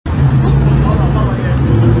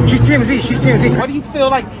TMZ. She's TMZ. What do you feel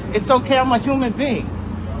like? It's okay. I'm a human being.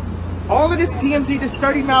 All of this TMZ, this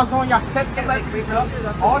 30 miles on, y'all set celebrities up.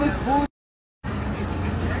 All this bull.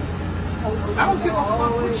 I don't give a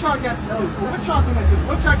fuck what y'all got to do. What y'all gonna do?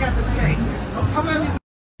 What y'all got to say? Come at me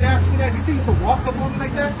and ask me that. You think you can walk up on me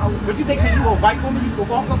like that? Would you think that you a white woman, you can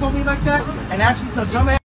walk up on me like that and ask me some dumb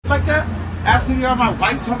ass like that? Ask me about my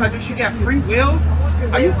wife, talking about this shit got free will?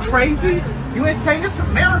 Are you crazy? You insane? This is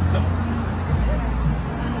America.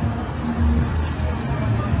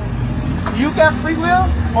 You got free will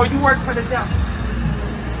or you work for the devil?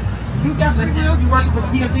 You got free will, you working for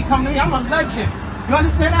TMZ company? I'm a legend. You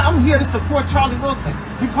understand that? I'm here to support Charlie Wilson.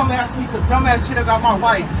 You come and ask me some dumbass shit about my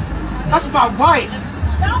wife. That's my wife.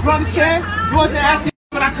 You understand? You wasn't asking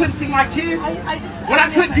when I couldn't see my kids? When I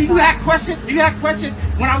couldn't, do you have questions? Do you have questions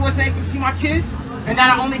when I wasn't able to see my kids? And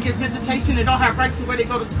that I only get visitation and don't have rights to where they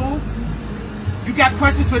go to school? You got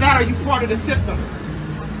questions for that or you part of the system?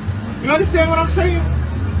 You understand what I'm saying?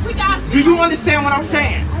 We got you. Do you understand what I'm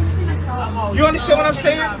saying? You understand what I'm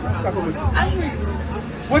saying?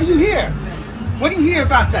 What do you hear? What do you hear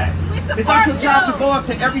about that? Is that your job to go up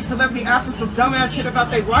to every celebrity asking some dumbass shit about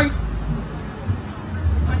their wife?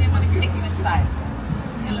 I want to take you inside.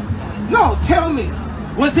 Okay, let's go. No, tell me.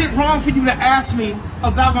 Was it wrong for you to ask me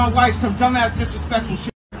about my wife some dumbass disrespectful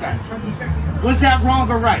shit like that? Was that wrong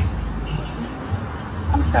or right?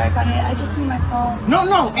 I'm sorry, Kanye. I just need my phone. No.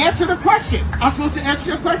 Answer the question. I'm supposed to answer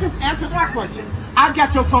your questions? Answer my question. I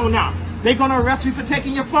got your phone now. They gonna arrest me for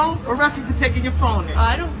taking your phone? Arrest me for taking your phone then.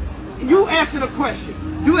 I don't... You answer the question.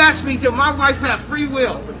 You asked me, did my wife have free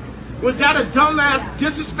will? Was that a dumbass,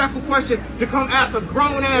 disrespectful question to come ask a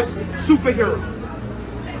grown-ass superhero?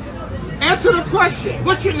 Answer the question.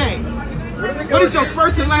 What's your name? What is your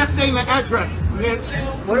first and last name and address, Vince?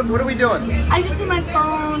 What are we doing? I just need my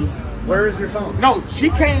phone. Where is your phone? No, she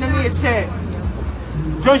came to me and said,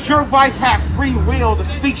 does your wife have free will to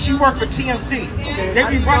speak? She worked for TMZ. Okay, They how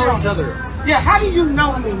do be you running know on each other? Yeah, how do you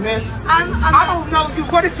know me, miss? I don't know you.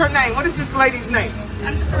 What is her name? What is this lady's name?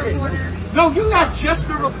 I'm just a reporter. No, you're not just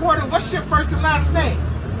a reporter. What's your first and last name?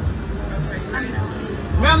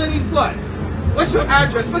 Melanie what? What's your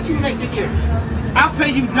address? What you make a year? I'll pay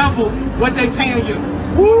you double what they paying you.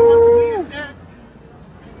 Woo!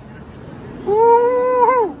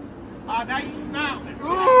 Woo! Oh, now you smiling.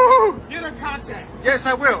 Woo! Get her contact. Yes,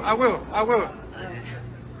 I will.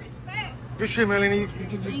 Good shit, Melanie.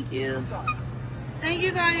 Thank you. Thank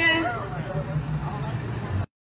you, Kanye.